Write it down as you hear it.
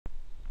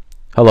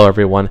Hello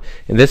everyone.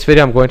 In this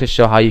video I'm going to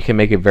show how you can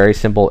make a very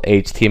simple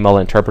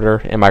HTML interpreter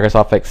in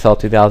Microsoft Excel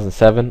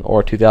 2007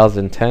 or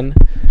 2010.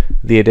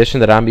 The edition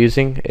that I'm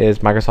using is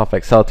Microsoft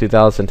Excel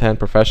 2010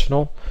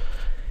 Professional.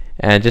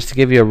 And just to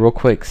give you a real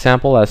quick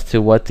sample as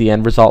to what the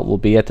end result will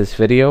be at this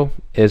video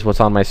is what's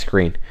on my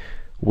screen.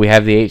 We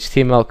have the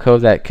HTML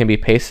code that can be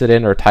pasted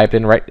in or typed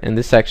in right in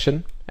this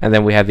section, and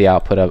then we have the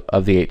output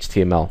of the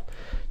HTML.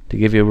 To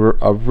give you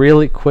a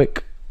really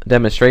quick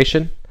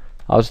demonstration,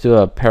 I'll just do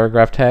a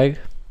paragraph tag.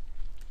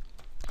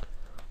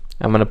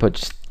 I'm going to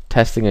put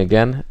testing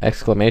again,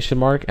 exclamation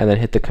mark, and then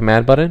hit the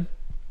command button.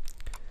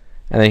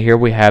 And then here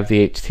we have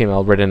the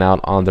HTML written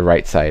out on the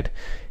right side.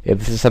 If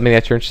this is something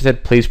that you're interested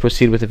in, please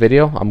proceed with the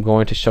video. I'm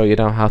going to show you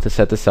now how to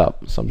set this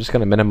up. So I'm just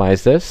going to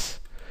minimize this.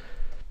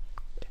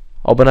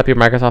 Open up your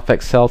Microsoft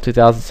Excel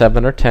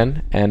 2007 or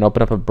 10 and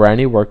open up a brand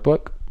new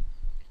workbook.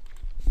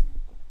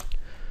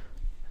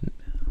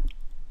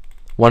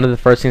 One of the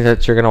first things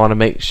that you're going to want to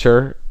make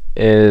sure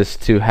is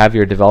to have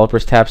your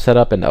developers tab set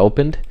up and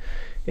opened.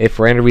 If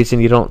for any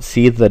reason you don't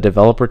see the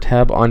developer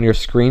tab on your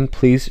screen,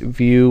 please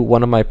view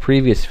one of my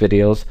previous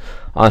videos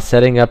on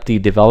setting up the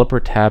developer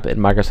tab in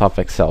Microsoft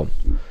Excel.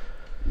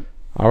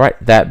 Alright,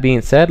 that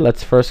being said,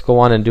 let's first go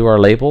on and do our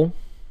label.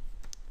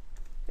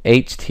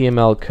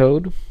 HTML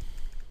code.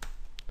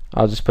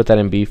 I'll just put that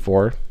in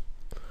B4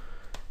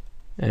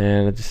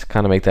 and just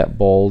kind of make that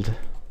bold,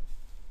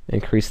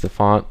 increase the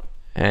font.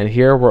 And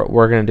here what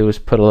we're going to do is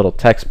put a little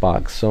text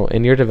box. So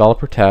in your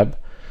developer tab,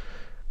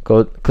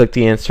 go click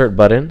the insert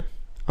button.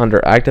 Under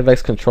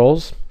ActiveX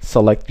controls,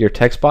 select your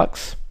text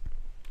box.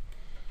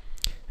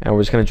 And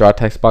we're just going to draw a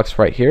text box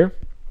right here.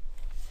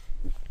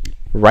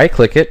 Right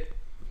click it,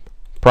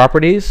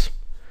 properties,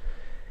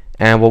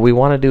 and what we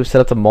want to do is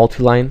set up the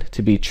multi-line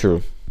to be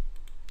true.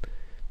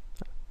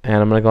 And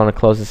I'm going to go and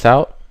close this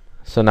out.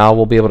 So now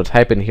we'll be able to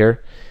type in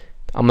here.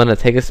 I'm going to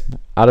take us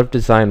out of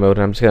design mode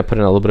and I'm just going to put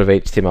in a little bit of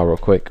HTML real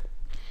quick.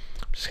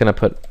 I'm just going to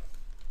put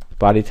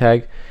body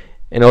tag.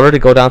 In order to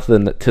go down to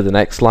the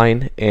next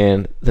line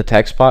in the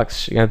text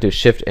box, you're going to do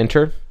Shift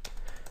Enter.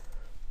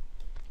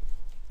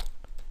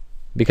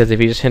 Because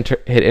if you just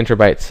hit Enter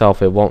by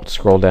itself, it won't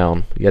scroll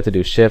down. You have to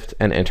do Shift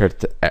and Enter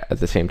at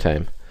the same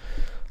time.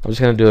 I'm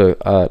just going to do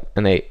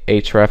an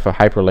href, a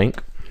hyperlink.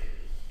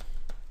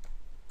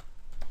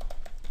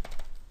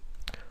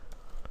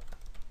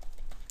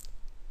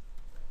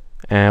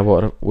 And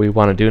what we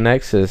want to do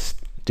next is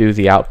do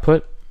the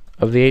output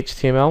of the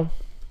HTML.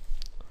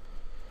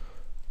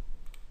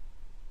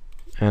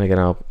 And again,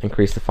 I'll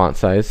increase the font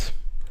size.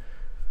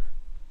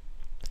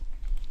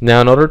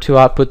 Now, in order to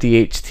output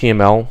the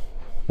HTML,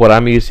 what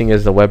I'm using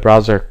is the web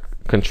browser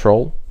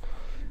control.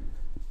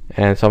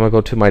 And so I'm going to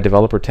go to my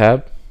developer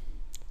tab.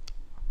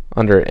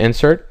 Under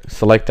Insert,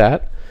 select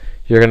that.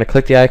 You're going to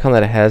click the icon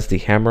that has the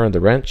hammer and the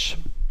wrench.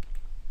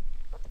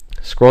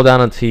 Scroll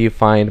down until you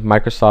find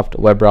Microsoft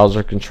Web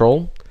Browser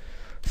Control.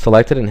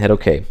 Select it and hit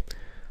OK.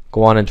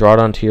 Go on and draw it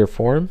onto your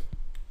form.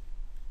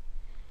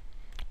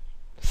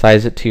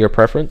 Size it to your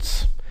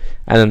preference.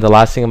 And then the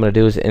last thing I'm going to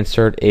do is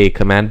insert a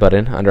command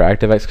button under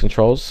ActiveX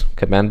controls.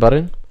 Command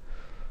button.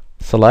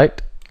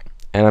 Select.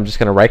 And I'm just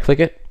going to right click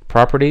it.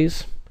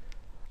 Properties.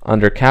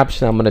 Under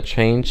caption, I'm going to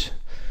change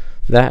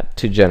that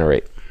to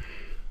generate.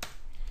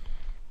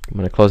 I'm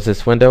going to close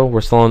this window.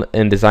 We're still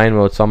in design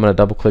mode, so I'm going to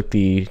double click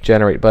the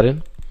generate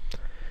button.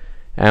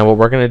 And what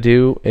we're going to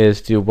do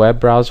is do web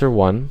browser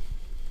 1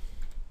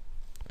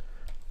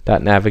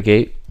 dot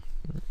navigate,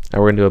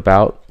 and we're going to do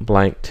about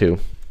blank 2.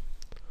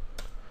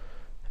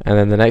 And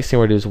then the next thing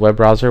we're going to do is web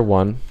browser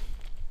 1.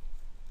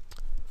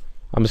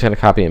 I'm just going to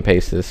copy and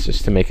paste this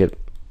just to make it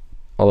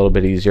a little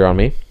bit easier on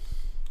me.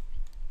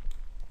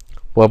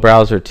 Web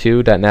browser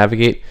 2 dot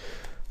navigate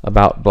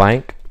about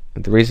blank.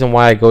 The reason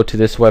why I go to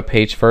this web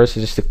page first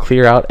is just to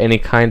clear out any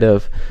kind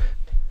of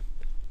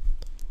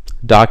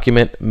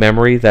document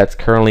memory that's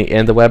currently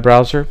in the web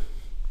browser.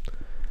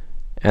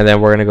 And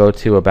then we're going to go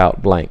to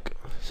about blank.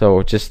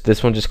 So just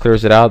this one just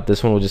clears it out.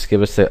 This one will just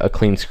give us a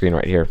clean screen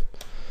right here.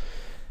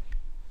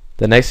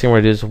 The next thing we're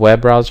going to do is web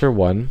browser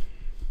 1.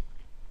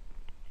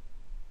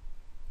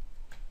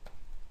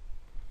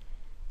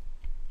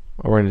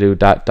 We're going to do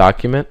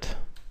 .document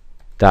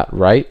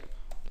 .write,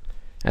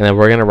 and then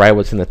we're going to write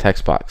what's in the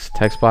text box.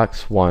 Text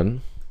box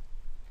 1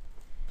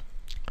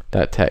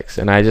 .text.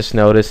 And I just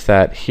noticed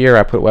that here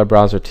I put web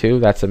browser 2.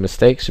 That's a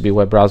mistake. Should be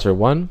web browser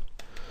 1.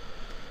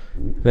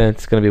 Then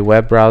it's going to be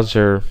web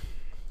browser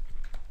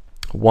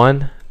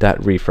 1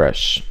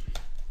 .refresh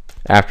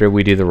after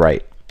we do the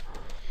write.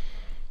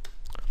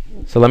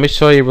 So let me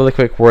show you really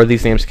quick where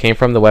these names came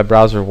from, the web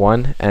browser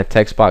 1 and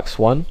text box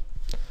 1.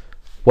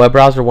 Web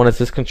browser 1 is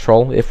this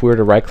control. If we were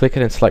to right click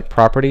it and select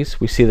properties,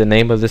 we see the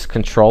name of this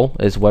control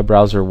is web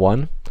browser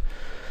 1.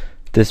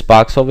 This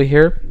box over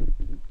here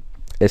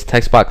is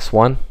text box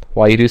 1.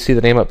 While you do see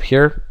the name up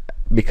here,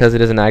 because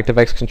it is an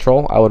ActiveX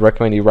control, I would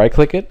recommend you right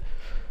click it,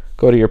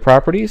 go to your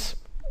properties,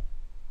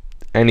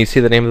 and you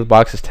see the name of the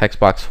box is text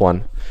box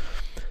 1.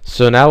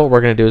 So now what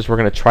we're going to do is we're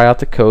going to try out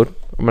the code.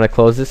 I'm going to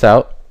close this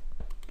out.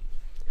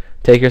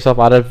 Take yourself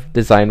out of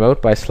design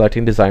mode by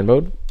selecting design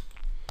mode.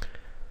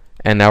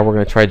 And now we're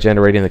going to try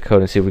generating the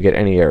code and see if we get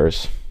any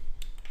errors.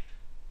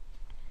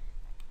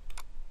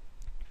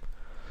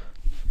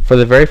 For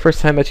the very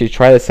first time that you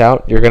try this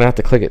out, you're going to have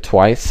to click it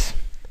twice.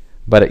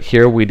 But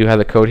here we do have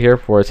the code here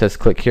where it says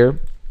click here.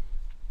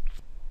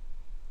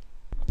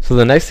 So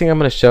the next thing I'm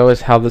going to show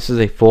is how this is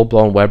a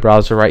full-blown web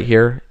browser right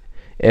here.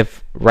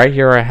 If right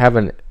here I have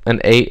an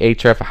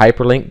Ahref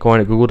hyperlink going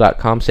to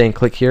google.com saying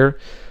click here.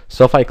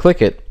 So if I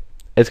click it,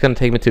 it's going to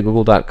take me to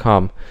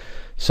google.com.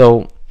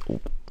 So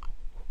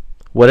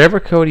whatever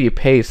code you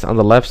paste on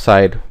the left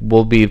side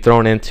will be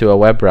thrown into a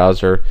web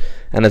browser,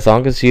 and as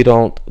long as you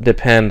don't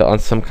depend on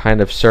some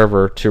kind of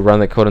server to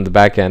run the code in the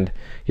back end,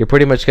 you're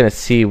pretty much going to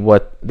see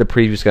what the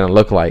preview is going to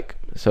look like.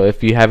 So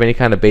if you have any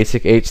kind of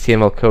basic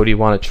HTML code you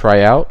want to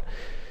try out,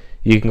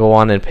 you can go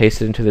on and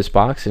paste it into this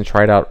box and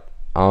try it out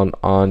on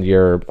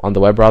the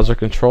web browser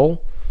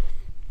control.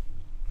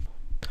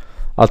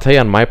 I'll tell you,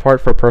 on my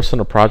part, for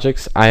personal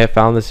projects, I have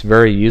found this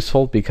very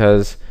useful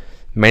because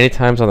many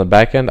times on the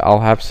back end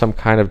I'll have some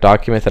kind of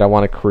document that I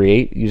want to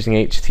create using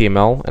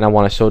HTML and I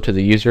want to show it to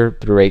the user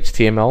through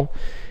HTML.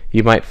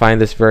 You might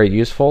find this very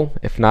useful.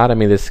 If not, I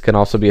mean, this can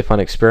also be a fun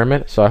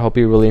experiment. So I hope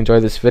you really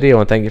enjoyed this video,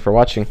 and thank you for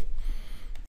watching.